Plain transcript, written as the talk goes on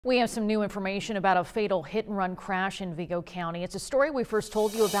We have some new information about a fatal hit-and-run crash in Vigo County. It's a story we first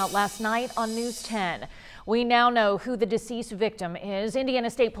told you about last night on News 10. We now know who the deceased victim is. Indiana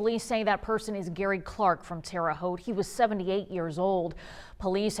State Police say that person is Gary Clark from Terre Haute. He was 78 years old.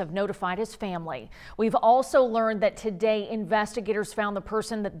 Police have notified his family. We've also learned that today investigators found the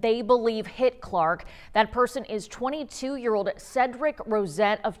person that they believe hit Clark. That person is 22-year-old Cedric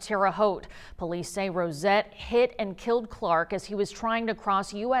Rosette of Terre Haute. Police say Rosette hit and killed Clark as he was trying to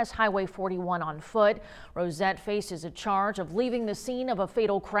cross U.S. Highway 41 on foot. Rosette faces a charge of leaving the scene of a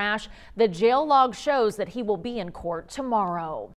fatal crash. The jail log shows that he will be in court tomorrow.